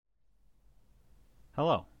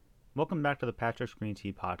Hello. Welcome back to the Patrick's Green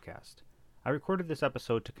Tea Podcast. I recorded this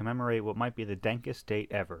episode to commemorate what might be the dankest date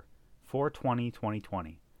ever,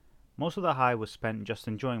 4/20/2020. Most of the high was spent just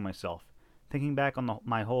enjoying myself, thinking back on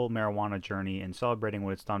my whole marijuana journey and celebrating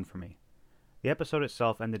what it's done for me. The episode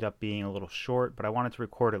itself ended up being a little short, but I wanted to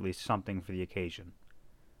record at least something for the occasion.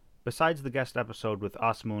 Besides the guest episode with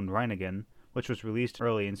Åsmund Reinigen, which was released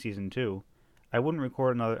early in Season 2, I wouldn't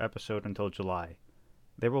record another episode until July.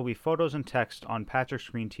 There will be photos and text on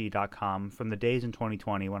patricksgreentea.com from the days in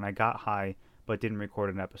 2020 when I got high but didn't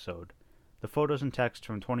record an episode. The photos and text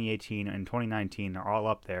from 2018 and 2019 are all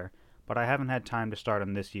up there, but I haven't had time to start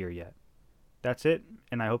on this year yet. That's it,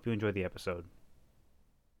 and I hope you enjoy the episode.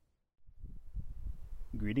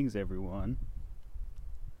 Greetings, everyone.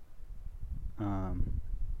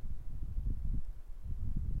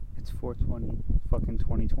 It's 4/20 fucking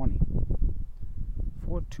 2020.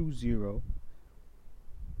 420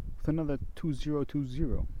 with another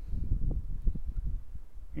 2020.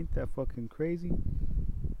 Ain't that fucking crazy?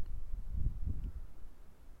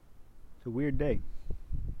 It's a weird day.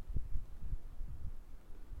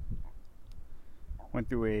 Went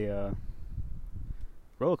through a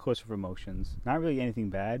roller coaster of emotions. Not really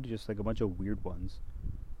anything bad, just like a bunch of weird ones.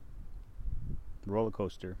 The roller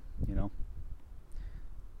coaster, you know?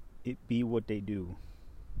 It be what they do.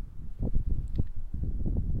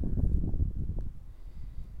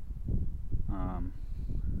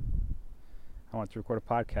 I want to record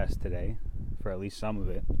a podcast today, for at least some of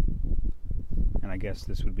it. And I guess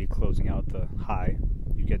this would be closing out the high.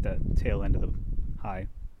 You get that tail end of the high.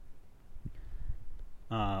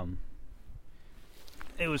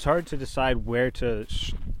 It was hard to decide where to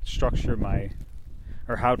structure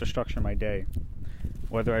or how to structure my day.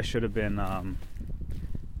 Whether I should have been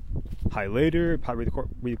high later,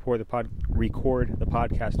 record the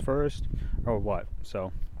podcast first, or what.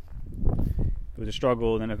 So it was a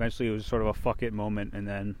struggle, and then eventually it was sort of a fuck it moment, and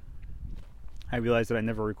then I realized that I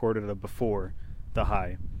never recorded it before the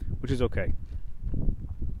high, which is okay.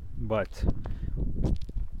 But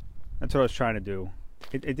that's what I was trying to do.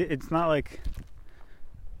 It's not like...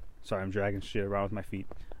 Sorry, I'm dragging shit around with my feet.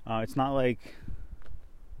 It's not like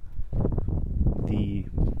the...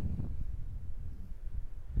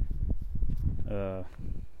 I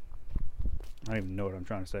don't even know what I'm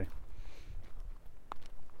trying to say.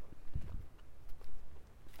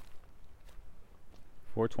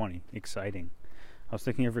 .420, exciting. I was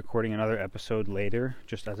thinking of recording another episode later,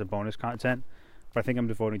 just as a bonus content, but I think I'm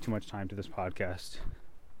devoting too much time to this podcast.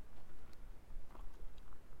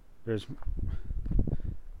 There's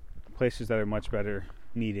places that are much better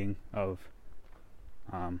needing of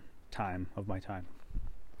my time.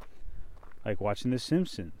 Like watching The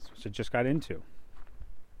Simpsons, which I just got into.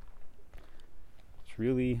 It's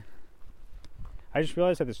really... I just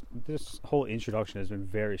realized that this whole introduction has been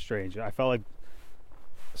very strange. I felt like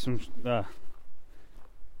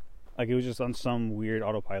like it was just on some weird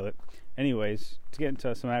autopilot. Anyways, to get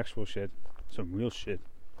into some actual shit, some real shit.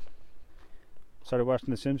 Started watching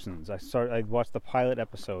The Simpsons. I watched the pilot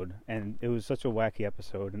episode, and it was such a wacky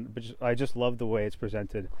episode. But I just love the way it's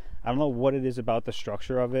presented. I don't know what it is about the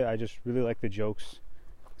structure of it. I just really like the jokes.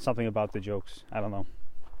 Something about the jokes. I don't know.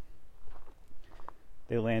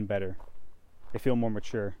 They land better. They feel more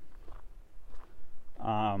mature.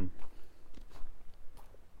 I'm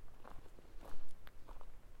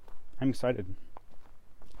excited.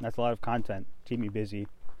 That's a lot of content. Keep me busy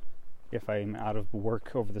if I'm out of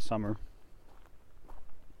work over the summer.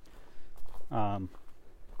 I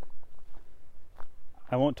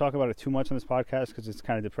won't talk about it too much on this podcast because it's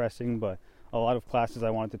kind of depressing, but a lot of classes I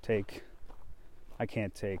wanted to take, I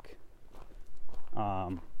can't take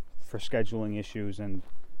for scheduling issues and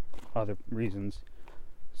other reasons.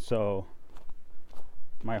 So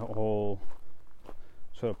my whole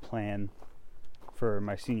sort of plan for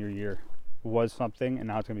my senior year was something, and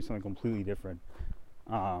now it's going to be something completely different.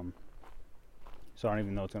 So I don't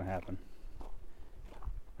even know what's going to happen.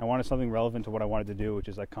 I wanted something relevant to what I wanted to do, which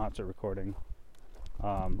is like concert recording,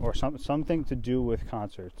 or something to do with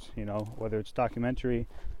concerts, you know, whether it's documentary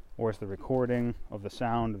or it's the recording of the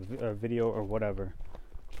sound, of the video, or whatever.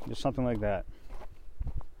 Just something like that.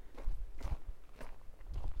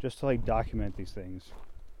 Just to like document these things.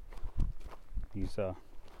 These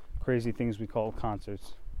crazy things we call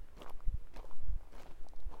concerts.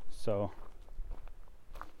 So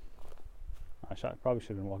I probably should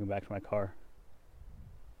have been walking back to my car.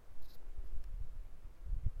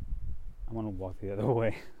 I'm gonna walk the other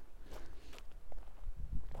way.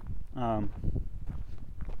 Remember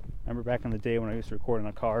back in the day when I used to record in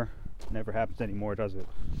a car? It never happens anymore, does it?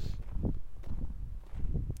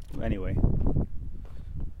 Anyway,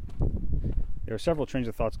 There are several trains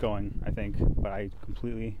of thoughts going, I think, but I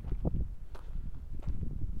completely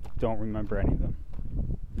don't remember any of them.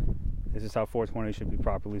 This is how 420 should be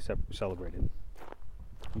properly celebrated.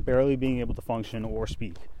 Barely being able to function or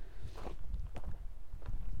speak.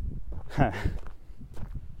 It's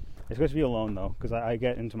good to be alone, though, because I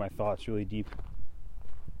get into my thoughts really deep.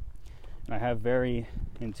 And I have very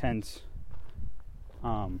intense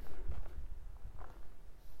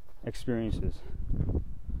experiences.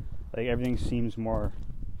 Like, everything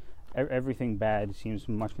bad seems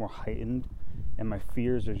much more heightened, and my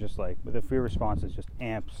fears are just like, the fear response is just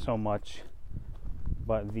amped so much.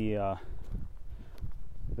 But the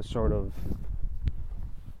sort of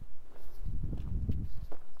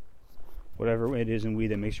whatever it is in weed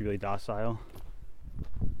that makes you really docile,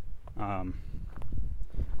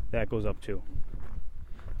 that goes up too.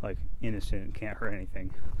 Like, innocent, can't hurt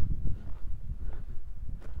anything.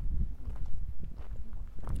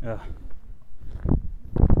 So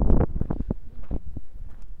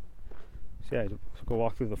yeah, go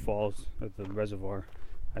walk through the falls of the reservoir,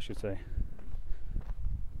 I should say.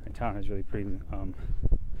 My town has really pretty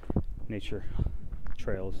nature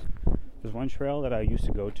trails. There's one trail that I used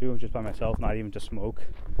to go to just by myself, not even to smoke,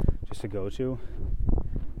 just to go to,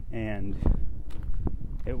 and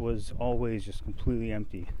it was always just completely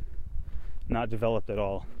empty, not developed at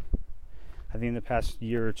all. I think in the past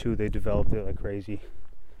year or two they developed it like crazy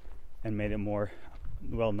and made it more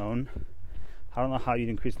well known. I don't know how you'd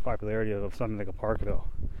increase the popularity of something like a park, though.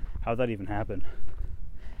 How would that even happen?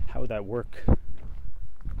 How would that work?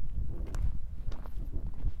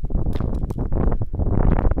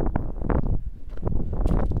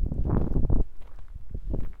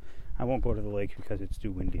 I won't go to the lake because it's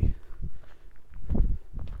too windy.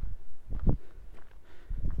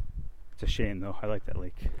 It's a shame, though. I like that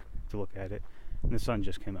lake to look at it. And the sun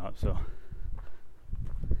just came out, so.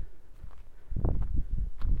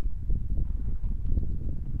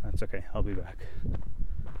 That's okay, I'll be back.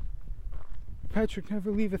 Patrick,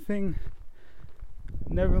 never leave a thing.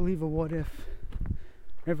 Never leave a what if.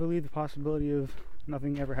 Never leave the possibility of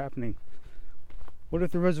nothing ever happening. What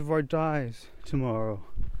if the reservoir dies tomorrow?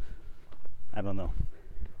 I don't know.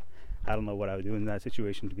 I don't know what I would do in that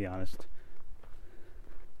situation, to be honest.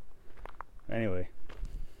 Anyway.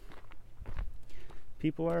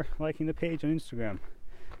 People are liking the page on Instagram.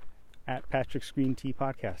 At Patrick's Green Tea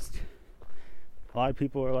Podcast. A lot of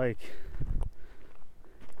people are like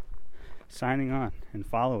signing on and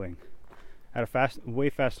following at a way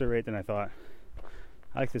faster rate than I thought.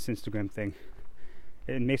 I like this Instagram thing.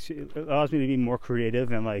 It allows me to be more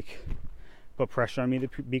creative and like put pressure on me to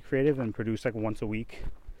be creative and produce like once a week.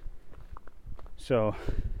 So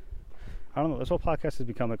I don't know. This whole podcast has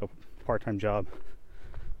become like a part-time job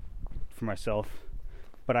for myself,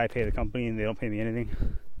 but I pay the company and they don't pay me anything.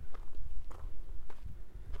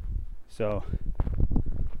 So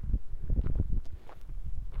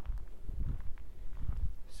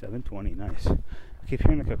 7:20, nice. I keep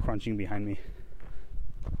hearing like a crunching behind me.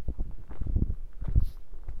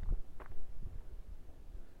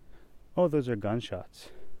 Oh, those are gunshots.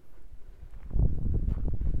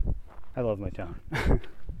 I love my town.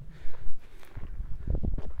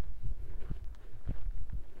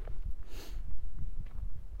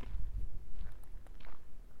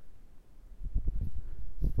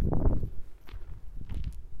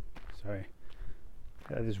 Sorry.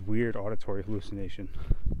 I had this weird auditory hallucination.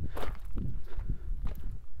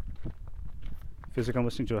 Feels like I'm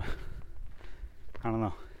listening to I don't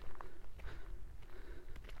know,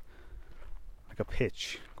 like a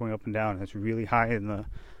pitch going up and down. It's really high in the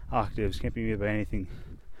octaves. Can't be made by anything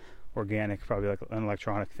organic, probably like an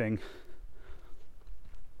electronic thing.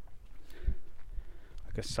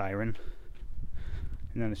 Like a siren.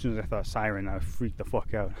 And then as soon as I thought siren, I freaked the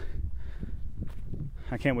fuck out.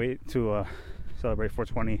 I can't wait to celebrate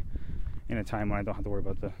 420 in a time when I don't have to worry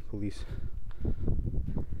about the police.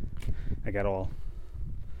 I got all.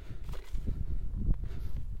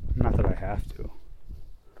 Not that I have to.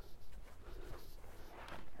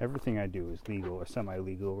 Everything I do is legal or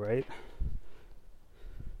semi-legal, right?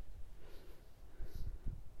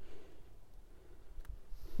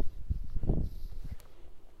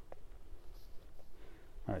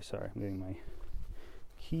 Alright, sorry, I'm getting my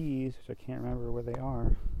keys, which I can't remember where they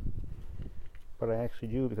are. But I actually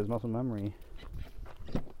do because muscle memory.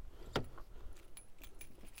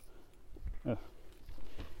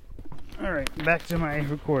 Alright, back to my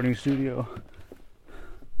recording studio.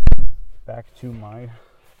 Back to my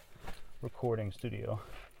recording studio.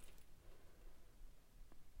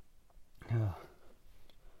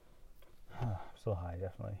 Still high,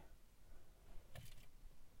 definitely.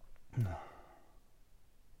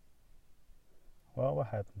 Well, what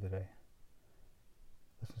happened today?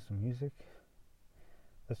 Listen to some music.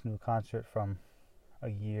 Listen to a concert from a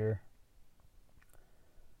year.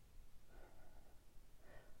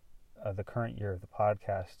 The current year of the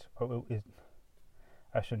podcast.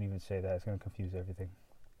 I shouldn't even say that. It's going to confuse everything.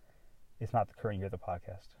 It's not the current year of the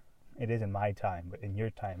podcast. It is in my time, but in your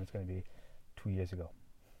time, it's going to be 2 years ago.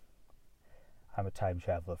 I'm a time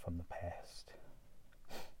traveler from the past.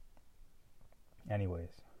 Anyways.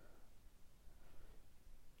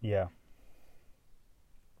 Yeah.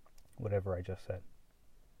 Whatever I just said.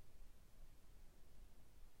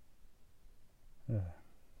 I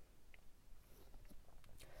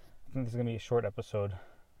think this is going to be a short episode.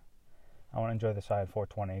 I want to enjoy this high at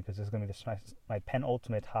 420 because this is going to be my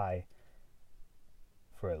penultimate high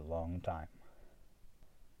for a long time.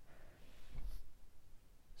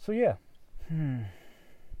 So yeah. I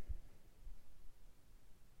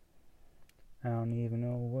don't even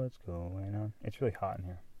know what's going on. It's really hot in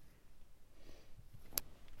here.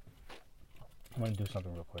 I'm going to do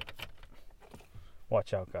something real quick.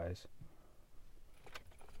 Watch out, guys.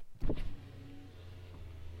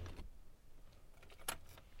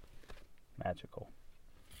 Magical.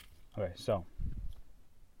 Okay, so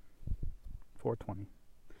 420.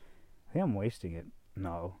 I think I'm wasting it.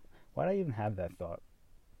 No. Why did I even have that thought?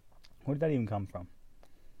 Where did that even come from?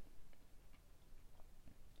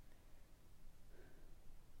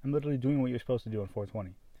 I'm literally doing what you're supposed to do on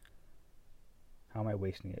 420. How am I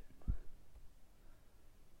wasting it?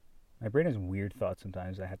 My brain has weird thoughts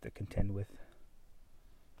sometimes I have to contend with.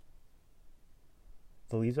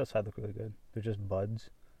 The leaves outside look really good. They're just buds.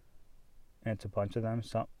 And it's a bunch of them.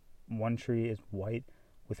 One tree is white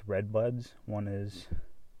with red buds. One is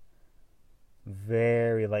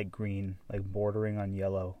very light green, like bordering on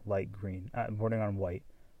yellow, light green. Bordering on white,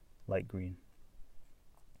 light green.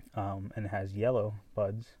 And it has yellow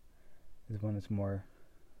buds. This one is more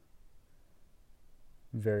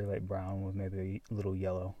very light brown with maybe a little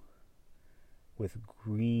yellow with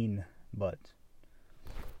green buds.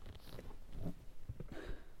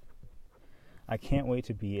 I can't wait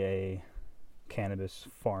to be a cannabis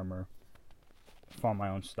farmer, farm my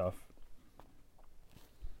own stuff.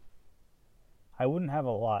 I wouldn't have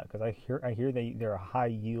a lot because I hear they're a high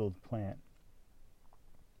yield plant,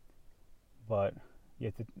 but you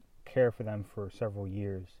have to care for them for several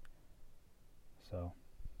years. So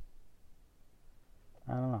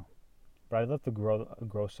I don't know, but I'd love to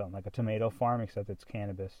grow some, like a tomato farm, except it's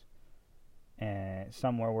cannabis, and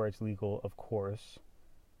somewhere where it's legal, of course,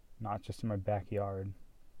 not just in my backyard.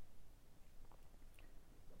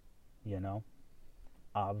 You know,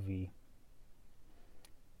 obvi.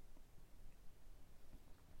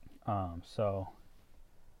 So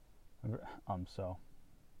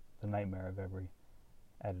the nightmare of every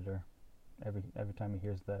editor, every time he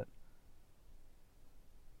hears that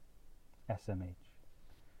SMH.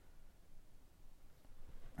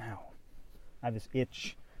 Ow. I have this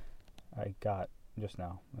itch I got just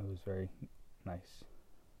now. It was very nice.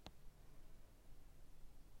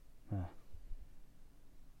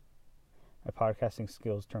 My podcasting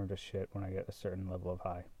skills turn to shit when I get a certain level of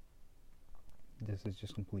high. This is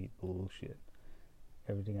just complete bullshit.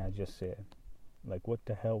 Everything I just said. Like, what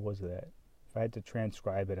the hell was that? If I had to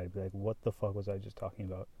transcribe it, I'd be like, what the fuck was I just talking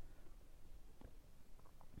about?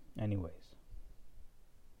 Anyways.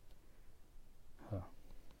 I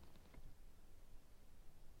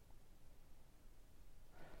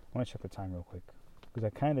want to check the time real quick. Because I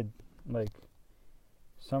kind of,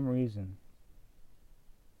 some reason...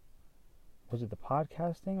 Was it the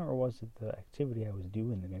podcasting or was it the activity I was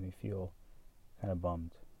doing that made me feel kind of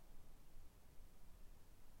bummed?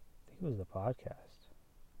 I think it was the podcast.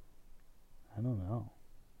 I don't know.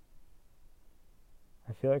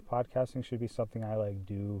 I feel like podcasting should be something I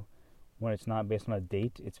do when it's not based on a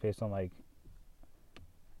date. It's based on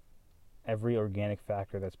every organic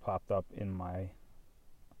factor that's popped up in my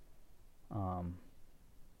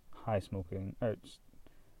high smoking or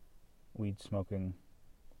weed smoking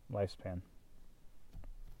lifespan.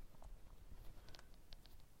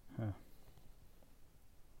 Oh,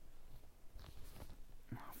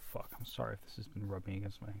 fuck, I'm sorry if this has been rubbing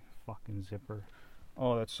against my fucking zipper.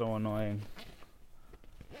 Oh, that's so annoying.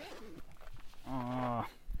 I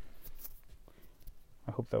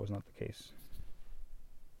hope that was not the case.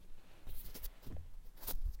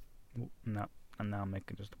 No, and now I'm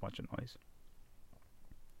making just a bunch of noise.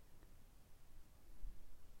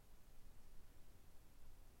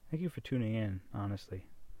 Thank you for tuning in, honestly.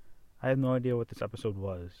 I had no idea what this episode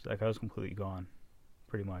was. I was completely gone,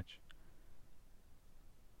 pretty much.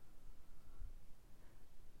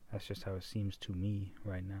 That's just how it seems to me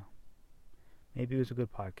right now. Maybe it was a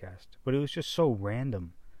good podcast. But it was just so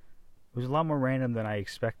random. It was a lot more random than I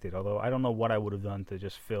expected, although I don't know what I would have done to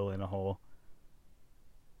just fill in a whole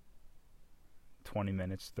 20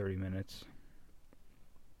 minutes, 30 minutes.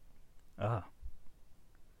 I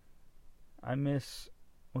miss...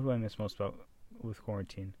 What do I miss most about with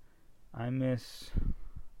quarantine? I miss...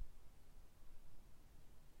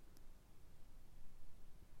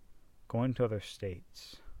 going to other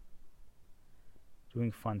states.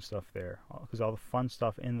 Doing fun stuff there. Because all the fun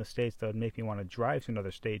stuff in the states that would make me want to drive to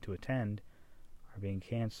another state to attend are being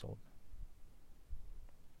canceled.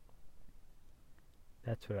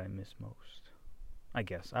 That's what I miss most. I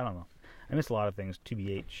guess. I don't know. I miss a lot of things.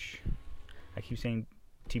 TBH. I keep saying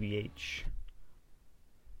TBH.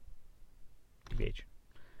 TBH.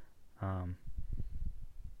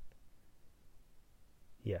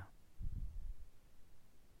 Yeah.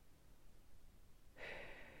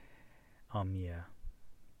 Yeah.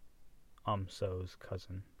 So's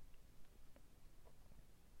cousin.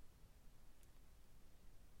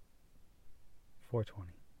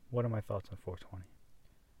 420. What are my thoughts on 420?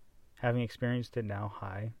 Having experienced it now,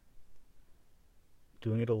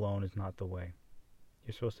 doing it alone is not the way.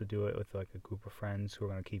 You're supposed to do it with like a group of friends who are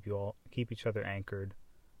going to keep each other anchored.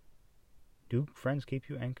 Do friends keep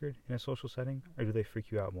you anchored in a social setting, or do they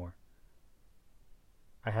freak you out more?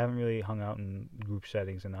 I haven't really hung out in group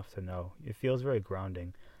settings enough to know. It feels very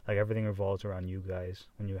grounding. Like everything revolves around you guys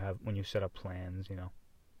when you set up plans, you know.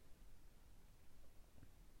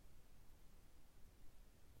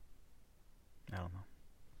 I don't know.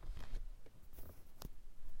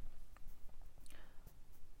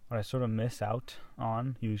 What I sort of miss out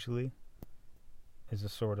on usually is a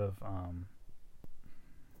sort of I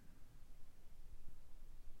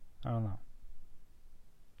don't know,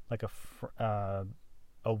 like a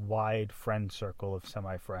wide friend circle of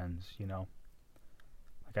semi-friends, you know.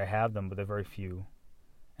 Like I have them, but they're very few.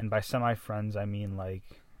 And by semi-friends, I mean like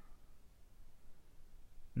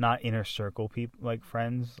not inner circle people, like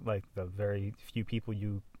friends, like the very few people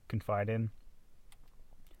you confide in.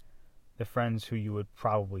 The friends who you would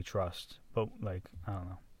probably trust, but like I don't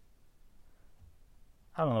know.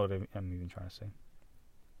 I don't know what I'm even trying to say.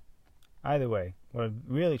 Either way, what I'm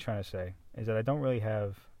really trying to say is that I don't really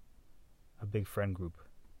have a big friend group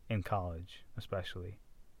in college, especially.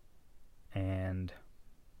 And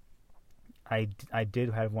I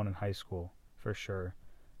did have one in high school, for sure.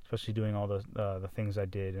 Especially doing all the things I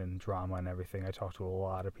did and drama and everything. I talked to a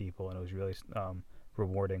lot of people, and it was really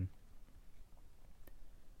rewarding.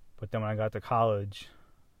 But then when I got to college,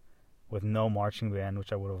 with no marching band,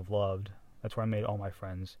 which I would have loved, that's where I made all my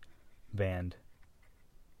friends, band,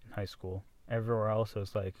 in high school. Everywhere else, it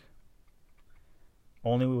was like,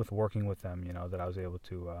 only with working with them, you know, that I was able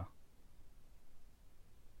to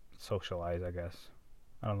socialize, I guess.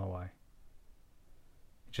 I don't know why.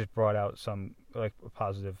 It just brought out some, like,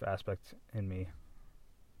 positive aspect in me.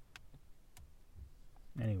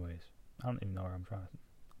 Anyways, I don't even know where I'm trying to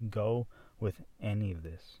go with any of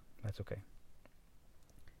this. That's okay.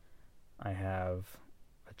 I have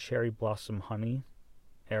a Cherry Blossom Honey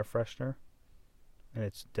air freshener, and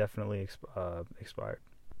it's definitely expired.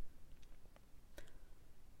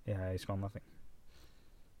 Yeah, I smell nothing.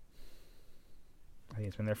 I think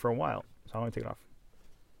it's been there for a while, so I'm going to take it off.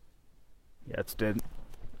 Yeah, it's dead.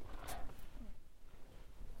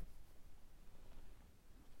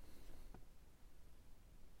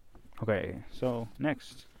 Okay, so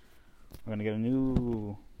next, we're going to get a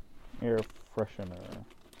new air freshener.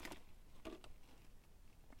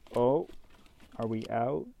 Oh, are we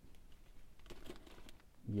out?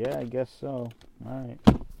 Yeah, I guess so. Alright.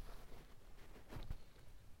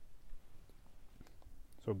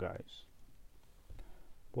 So guys,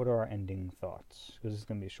 what are our ending thoughts? Because this is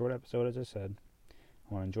going to be a short episode, as I said.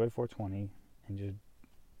 I want to enjoy 420 and just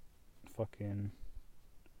fucking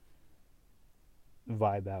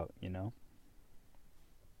vibe out, you know?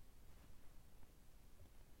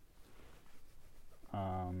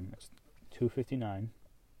 It's 2:59.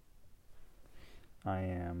 I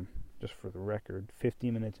am, just for the record, 50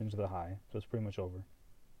 minutes into the high, so it's pretty much over.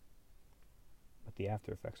 But the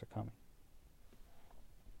after effects are coming.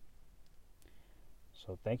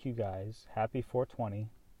 So thank you guys. Happy 420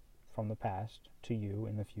 from the past to you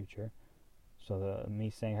in the future. So me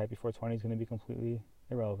saying happy 420 is going to be completely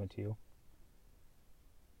irrelevant to you.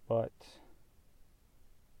 But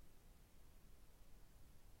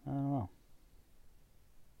I don't know.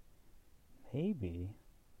 Maybe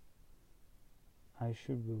I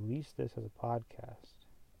should release this as a podcast.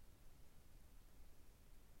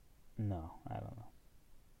 No, I don't know.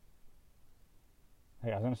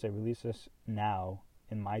 Hey, I was going to say release this now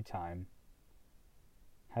in my time.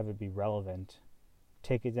 Have it be relevant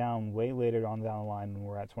take it down way later on down the line when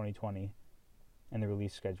we're at 2020 and the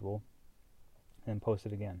release schedule, and post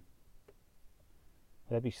it again.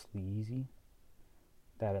 Would that be sleazy?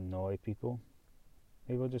 That annoy people?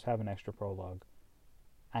 Maybe we'll just have an extra prologue.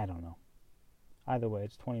 I don't know. Either way,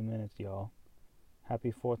 it's 20 minutes, y'all.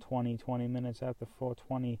 Happy 420, 20 minutes after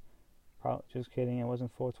 420. Just kidding, it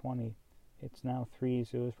wasn't 420. It's now 3,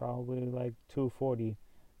 so it was probably like 2:40.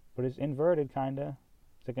 But it's inverted, kinda.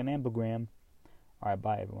 It's like an ambigram. Alright,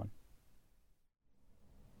 bye everyone.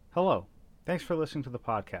 Hello. Thanks for listening to the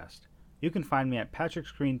podcast. You can find me at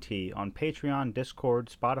Patrick's Green Tea on Patreon, Discord,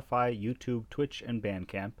 Spotify, YouTube, Twitch, and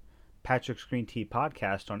Bandcamp, Patrick's Green Tea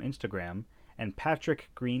Podcast on Instagram, and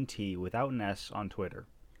Patrick Green Tea without an S on Twitter.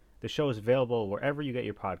 The show is available wherever you get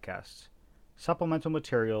your podcasts. Supplemental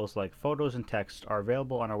materials like photos and text are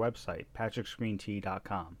available on our website,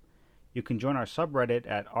 patricksgreentea.com. You can join our subreddit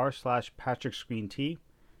at r/patricksgreentea.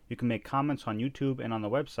 You can make comments on YouTube and on the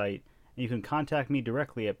website, and you can contact me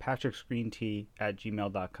directly at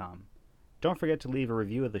patricksgreentea@gmail.com. Don't forget to leave a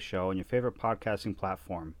review of the show on your favorite podcasting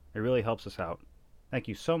platform. It really helps us out. Thank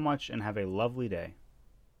you so much and have a lovely day.